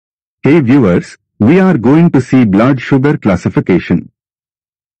Hey viewers, we are going to see blood sugar classification.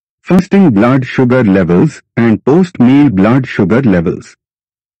 Fasting blood sugar levels and post-meal blood sugar levels.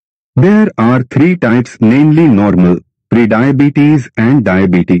 There are three types, namely normal, pre-diabetes and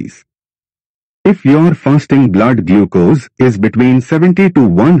diabetes. If your fasting blood glucose is between 70 to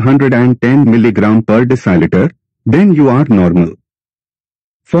 110 milligram per deciliter, then you are normal.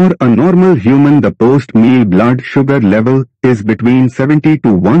 For a normal human, the post-meal blood sugar level is between 70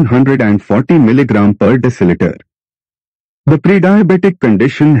 to 140 milligram per deciliter. The pre-diabetic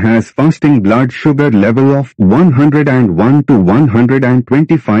condition has fasting blood sugar level of 101 to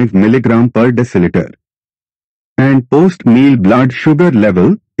 125 milligram per deciliter. And post-meal blood sugar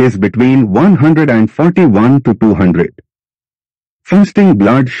level is between 141 to 200. Fasting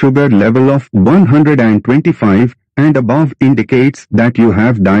blood sugar level of 125 and above indicates that you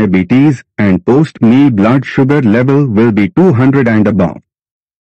have diabetes, and post-meal blood sugar level will be 200 and above.